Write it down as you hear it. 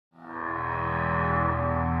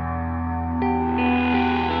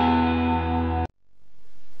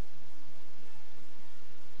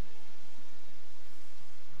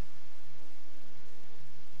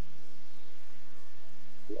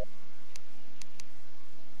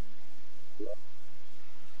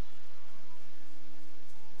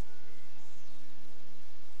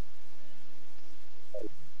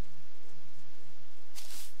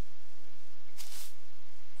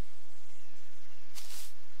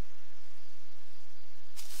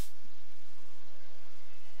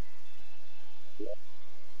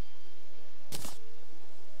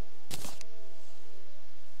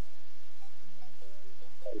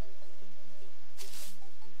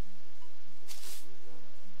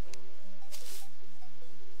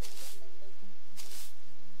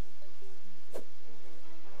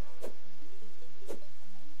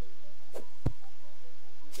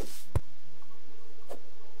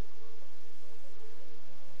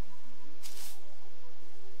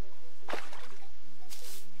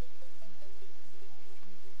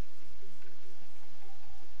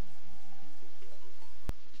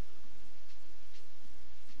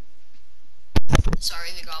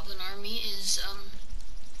Sorry, the goblin army is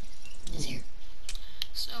here.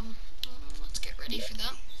 So, let's get ready for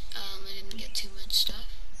that. I didn't get too much stuff.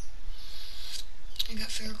 I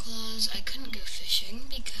got feral claws. I couldn't go fishing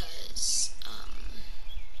because,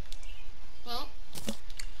 well,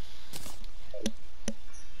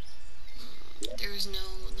 there was no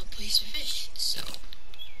place to fish. So,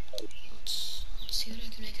 let's see what I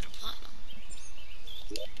can make it a platinum.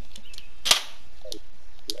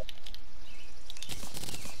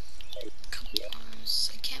 Couple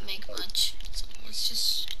bars. I can't make much. So let's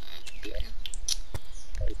just. Alright, there we go.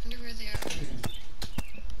 I wonder where they are.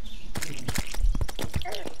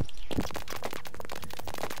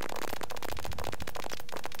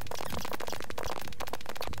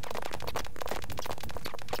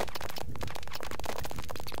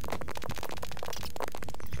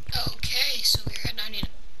 Okay, so we're at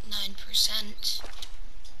 99%.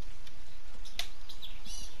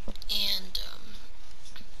 And,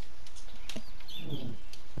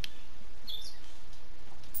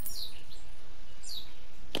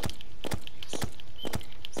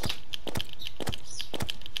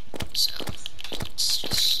 so, let's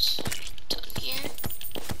just done here.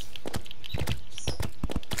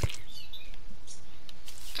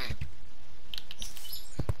 Alright.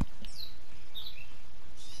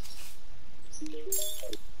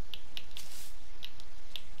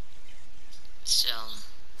 So,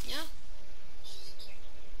 yeah.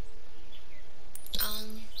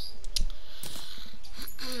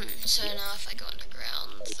 So now if I go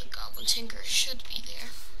underground, the goblin tinker should be there.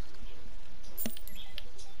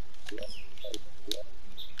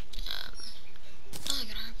 Oh, I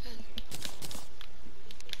got a harpoon.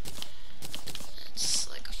 It's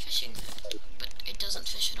like a fishing thing, but it doesn't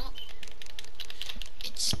fish at all.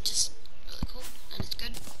 It's just really cool, and it's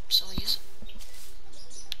good, so I'll use it.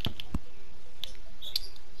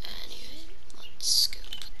 Anyway, let's go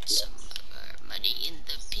put some of our money in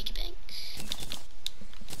the piggy bank.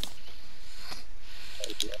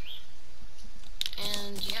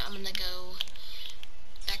 And yeah, I'm gonna go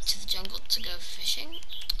back to the jungle to go fishing.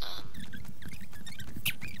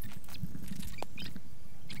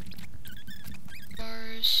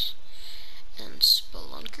 Bars and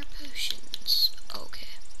spelunker potions. Okay.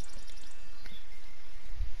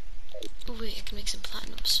 Oh wait, I can make some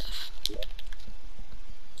platinum stuff. Let's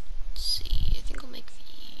see, I think I'll make the...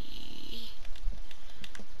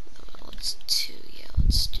 Well, let's do, yeah,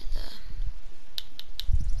 let's do the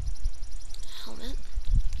helmet.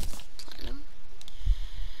 Platinum.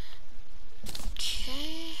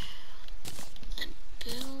 Okay. And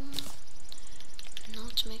boom. Now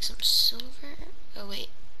let's make some silver. Oh wait,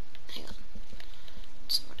 hang on.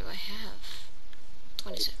 So what do I have?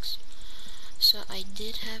 26. So I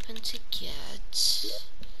did happen to get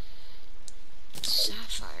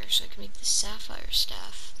sapphire, so I can make the sapphire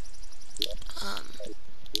staff.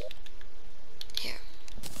 Here.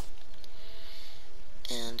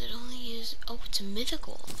 And it only uses, oh, it's a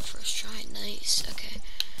mythical on the first try, nice, okay.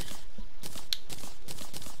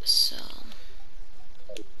 So,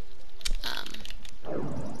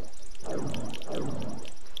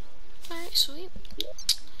 alright, sweet.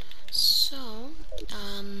 So,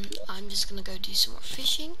 I'm just gonna go do some more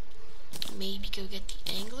fishing, maybe go get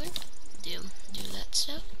the angler, do that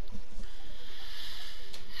stuff,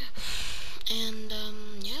 and,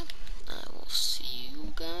 yeah, I will see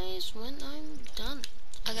you guys when I'm done.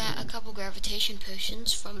 I got a couple gravitation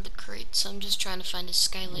potions from the crate, so I'm just trying to find a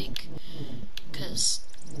sky lake, because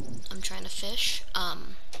I'm trying to fish. Oh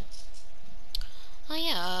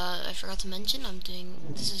yeah, I forgot to mention,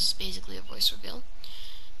 this is basically a voice reveal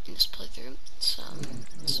in this playthrough, so,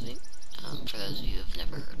 sweet. For those of you who have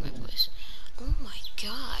never heard my voice. Oh my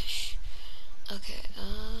gosh. Okay,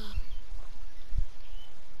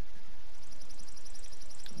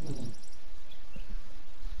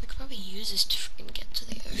 I could probably use this to freaking get to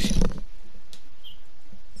the ocean.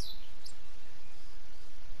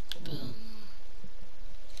 Boom.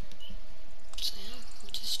 So yeah,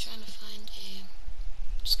 I'm just trying to find a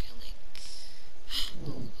sky lake.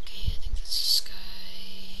 Oh, okay, I think that's a sky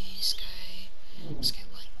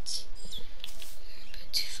white. We're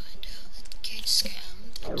about to find out that the cage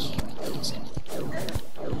scammed. I can't really use anything.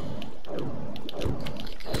 Oh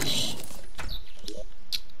my gosh.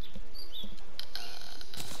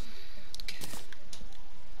 Okay.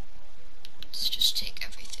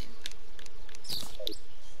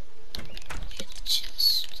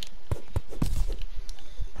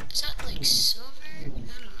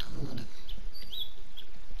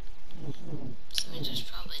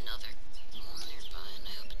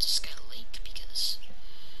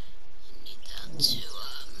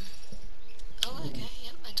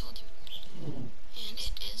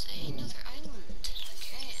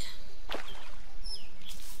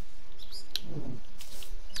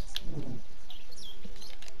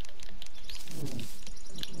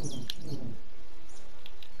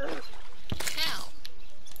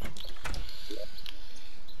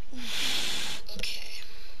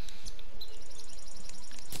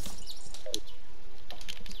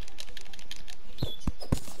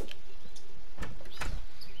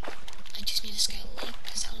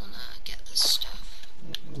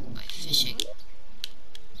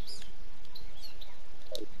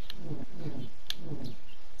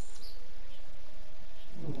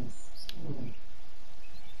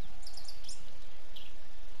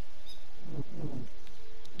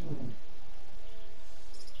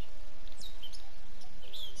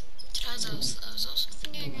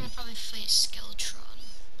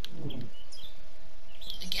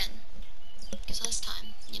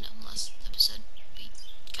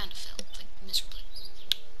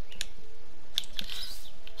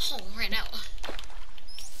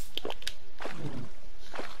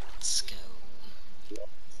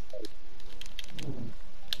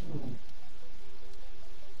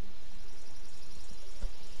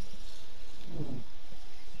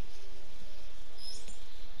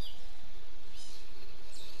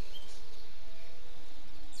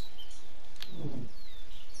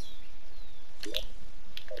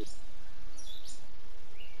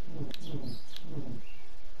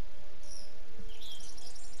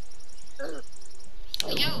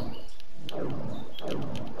 we go. Oh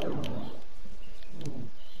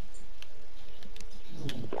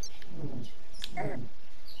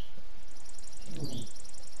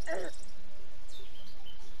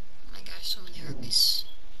my gosh, so many harpies.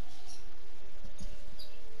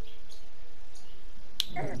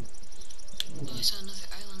 Oh, I saw another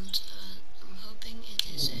island. I'm hoping it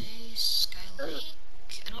is a skylight.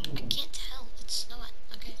 I can't tell. It's not.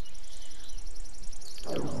 Okay.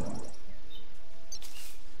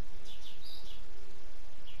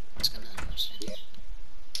 What's going on? What's in here?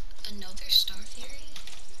 Another star theory?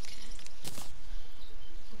 Okay.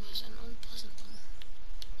 It was an unpleasant one.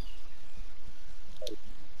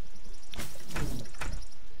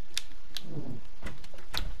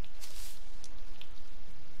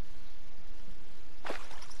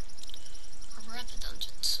 We're at the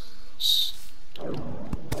dungeon cells.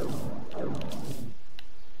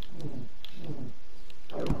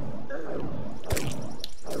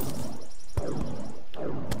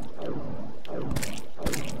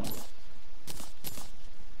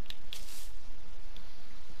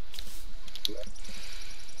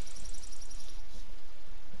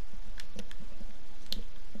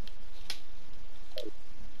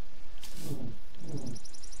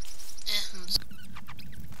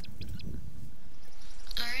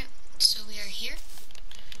 Alright, so we are here,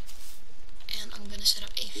 and I'm gonna set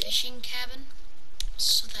up a fishing cabin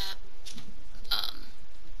so that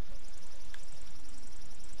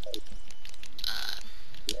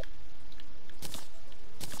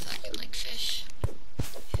I can like fish.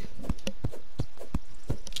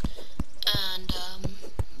 And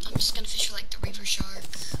I'm just gonna fish for like the reaper shark,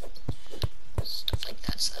 stuff like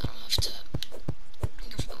that, so that I don't have to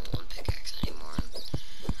go for the one pickaxe anymore,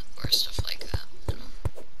 or stuff like that, you know.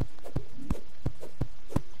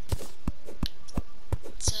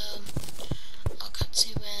 So I'll cut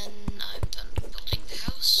to when I'm done building the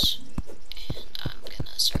house, and I'm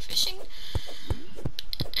gonna start fishing.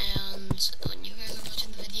 And when you guys are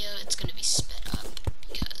watching the video, it's gonna be sped up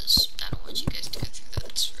because I don't want you guys to go through that.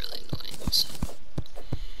 It's really annoying. So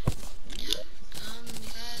yeah, we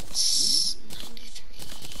got 93.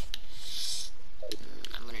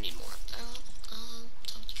 I'm gonna need more. I'll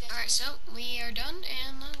talk to you guys. All right, so we are done,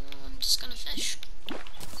 and I'm just gonna fish.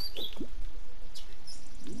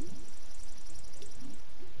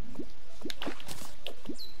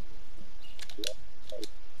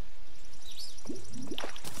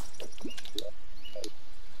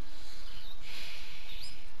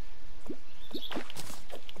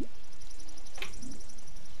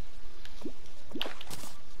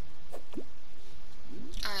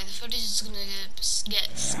 Alright, the footage is gonna get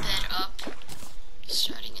sped up,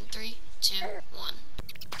 starting in 3, 2, 1.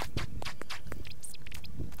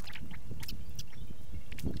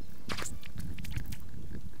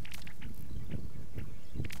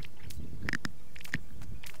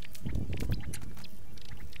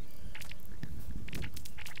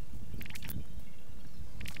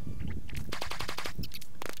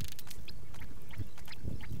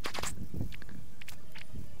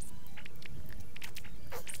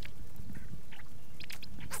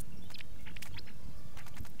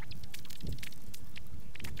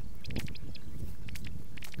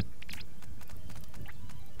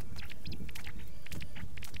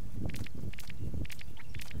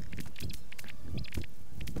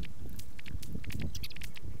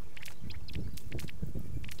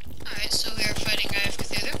 Alright, so we are fighting Eye of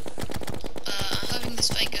Cthulhu. I'm hoping this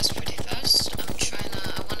fight goes pretty fast. I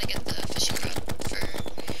want to get the fishing rod for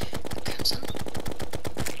the Crimson.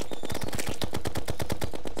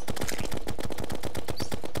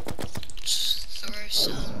 Just throw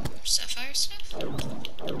some sapphire stuff.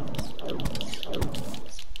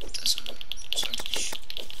 This one. Swordfish.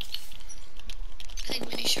 I think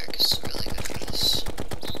mini shark is really good for this.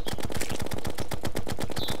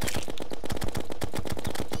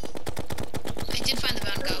 I did find the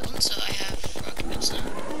bound goblin, so I have rocket boots now.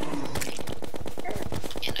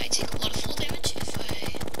 And I take a lot of full damage if I...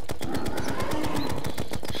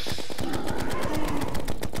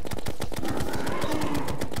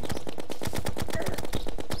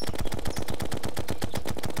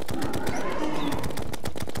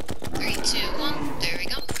 3, 2, 1, there we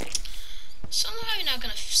go. So I'm probably not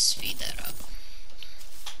gonna speed that up.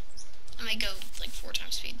 I might go like 4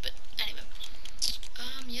 times speed, but anyway.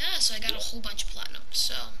 Yeah, so I got a whole bunch of platinum,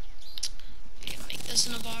 so we're gonna make this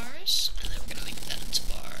into bars, and then we're gonna make that into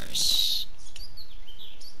bars.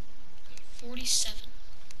 47.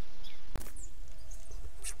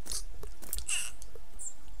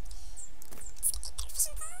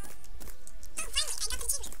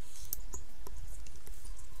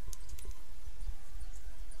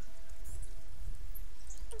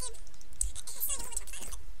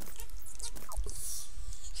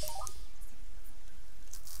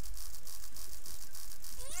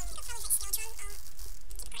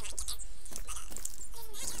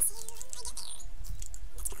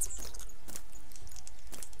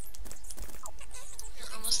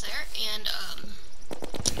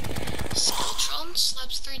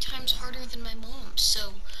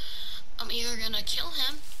 gonna kill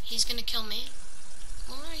him. He's gonna kill me.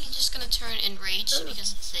 Or he's just gonna turn enraged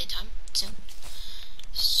because it's daytime soon.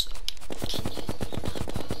 So, can you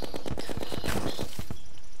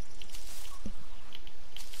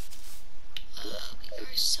we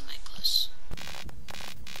are semi-close.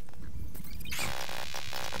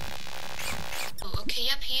 Oh, okay,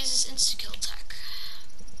 yep, he uses insta-kill attack.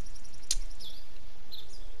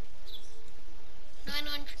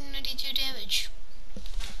 992 damage.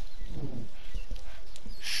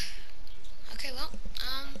 Okay, well,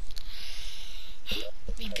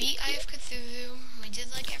 we beat Eye of Cthulhu. We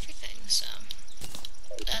did like everything, so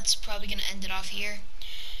that's probably gonna end it off here.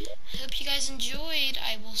 I hope you guys enjoyed.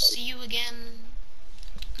 I will see you again,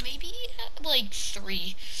 maybe at like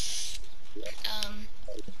 3.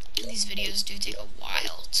 These videos do take a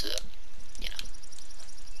while to, you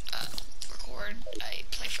know, record. I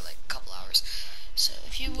play for like a couple hours. So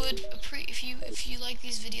if you would, if you like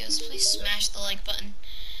these videos, please smash the like button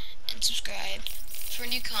and subscribe for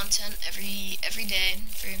new content every day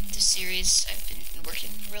for this series. I've been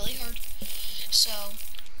working really hard. So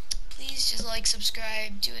please just like,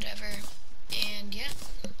 subscribe, do whatever. And yeah,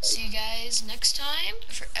 see you guys next time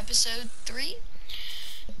for episode 3.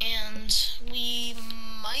 And we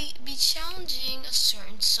might be challenging a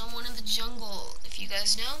certain someone in the jungle. If you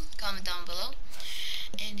guys know, comment down below.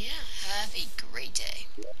 And yeah, have a great day.